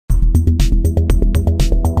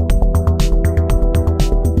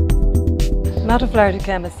Matt O'Flaherty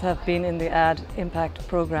chemists have been in the Ad Impact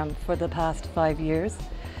programme for the past 5 years.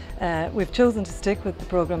 We've chosen to stick with the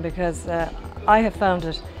programme because I have found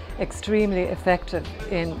it extremely effective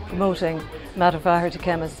in promoting Matt O'Flaherty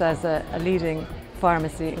chemists as a leading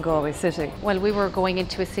pharmacy in Galway City. Well, we were going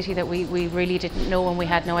into a city that we really didn't know and we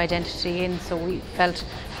had no identity in, so we felt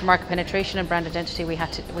for market penetration and brand identity we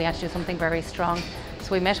had to do something very strong.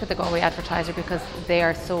 So we met with the Galway Advertiser because they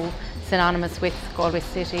are so synonymous with Galway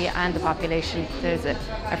City and the population. There's a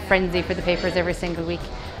frenzy for the papers every single week.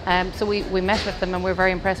 So we met with them and we're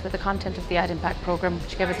very impressed with the content of the Ad Impact programme,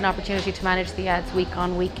 which gave us an opportunity to manage the ads week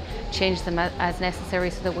on week, change them as necessary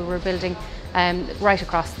so that we were building right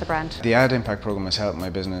across the brand. The Ad Impact programme has helped my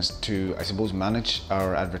business to, I suppose, manage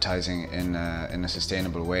our advertising in a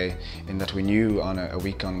sustainable way, in that we knew on a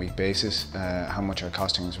week-on-week basis how much our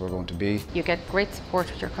costings were going to be. You get great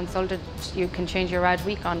support with your consultant, you can change your ad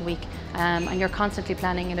week on week, and you're constantly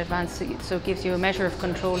planning in advance, so it gives you a measure of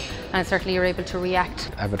control, and certainly you're able to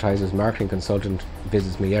react. Advertiser's marketing consultant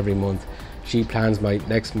visits me every month. She plans my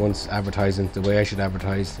next month's advertising, the way I should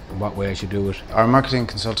advertise, and what way I should do it. Our marketing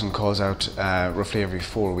consultant calls out roughly every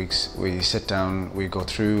 4 weeks. We sit down, we go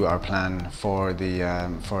through our plan for the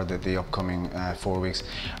upcoming 4 weeks.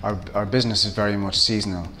 Our business is very much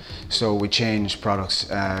seasonal, so we change products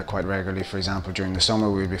quite regularly. For example, during the summer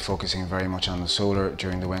we'll be focusing very much on the solar.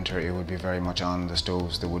 During the winter it would be very much on the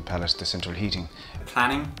stoves, the wood pellets, the central heating. The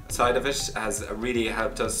planning side of it has really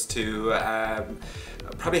helped us to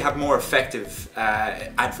probably have more effective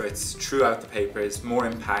adverts throughout the papers, more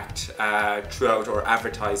impact throughout our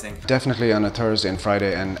advertising. Definitely on a Thursday and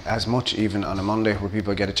Friday, and as much even on a Monday, where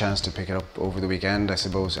people get a chance to pick it up over the weekend, I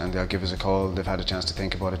suppose, and they'll give us a call. They've had a chance to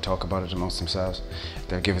think about it, talk about it amongst themselves.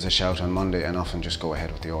 They'll give us a shout on Monday and often just go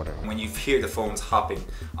ahead with the order. When you hear the phones hopping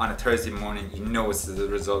on a Thursday morning, you know it's the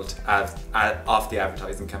result of the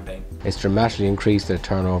advertising campaign. It's dramatically increased the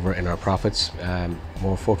turnover in our profits,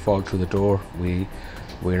 more footfall through the door.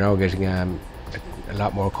 We're now getting a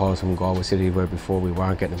lot more calls from Galway City, where before we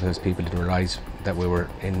weren't getting them because people didn't realise that we were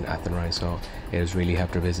in Athenry, so it has really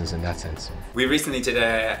helped our business in that sense. We recently did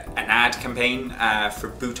an ad campaign for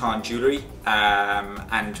Bhutan jewellery,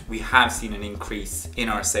 and we have seen an increase in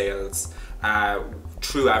our sales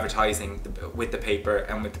through advertising with the paper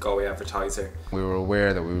and with the Galway Advertiser. We were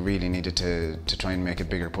aware that we really needed to try and make a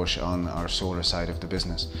bigger push on our solar side of the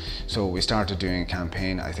business. So we started doing a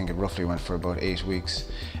campaign. I think it roughly went for about 8 weeks,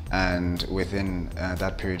 and within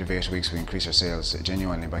that period of 8 weeks we increased our sales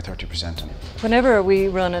genuinely by 30%. Whenever we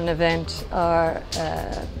run an event or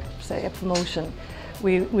say a promotion,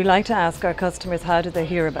 we like to ask our customers how did they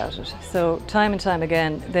hear about it. So time and time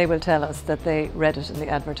again they will tell us that they read it in the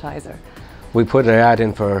Advertiser. We put an ad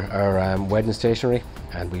in for our wedding stationery,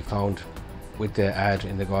 and we found with the ad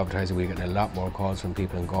in the Galway Advertiser we got a lot more calls from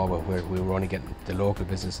people in Galway, where we were only getting the local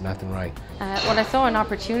business in Athenry. Well, I saw an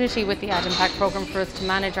opportunity with the Ad Impact programme for us to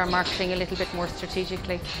manage our marketing a little bit more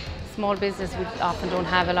strategically. Small business, we often don't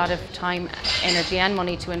have a lot of time, energy and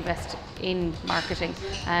money to invest in marketing,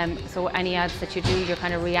 so any ads that you do, you're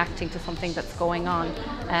kind of reacting to something that's going on,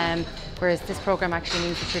 whereas this programme actually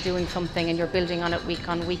means that you're doing something and you're building on it week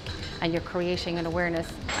on week and you're creating an awareness,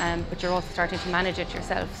 but you're also starting to manage it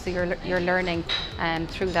yourself, so you're learning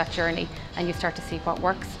through that journey, and you start to see what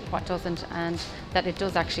works, what doesn't, and that it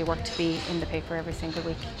does actually work to be in the paper every single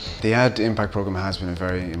week. The Ad Impact programme has been a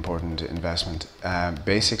very important investment.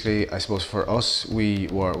 Basically, I suppose for us,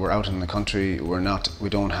 we're out in the country. We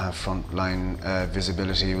don't have frontline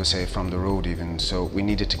visibility, we'll say, from the road even. So we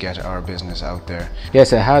needed to get our business out there.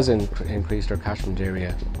 Yes, it has increased our catchment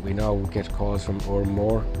area. We now get calls from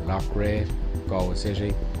Ormore, Lochray, Galway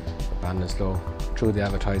City, Ballinasloe. Through the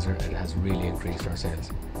Advertiser, it has really increased our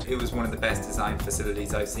sales. It was one of the best designed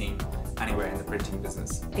facilities I've seen anywhere in the printing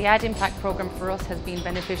business. The Ad Impact programme for us has been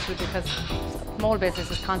beneficial because small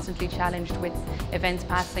business is constantly challenged with events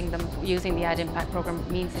passing them. Using the Ad Impact programme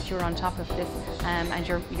means that you're on top of this, and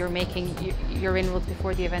you're making your inroads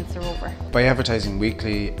before the events are over. By advertising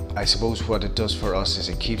weekly, I suppose what it does for us is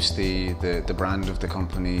it keeps the brand of the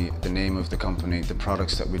company, the name of the company, the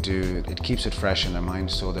products that we do, it keeps it fresh in their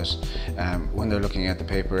mind, so that when they're looking at the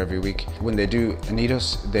paper every week, when they do need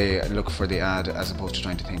us, they look for the ad as opposed to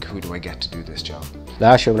trying to think, who do I get to do this job?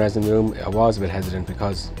 Last year when I was in the room, I was a bit hesitant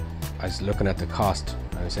because I was looking at the cost.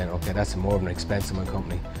 I was saying, okay, that's more of an expense in my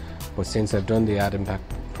company. But since I've done the Ad Impact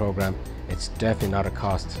programme, it's definitely not a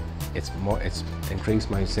cost. It's increased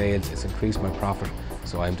my sales, it's increased my profit.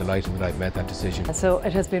 So I'm delighted that I've made that decision. So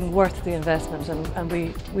it has been worth the investment, and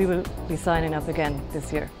we will be signing up again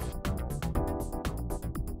this year.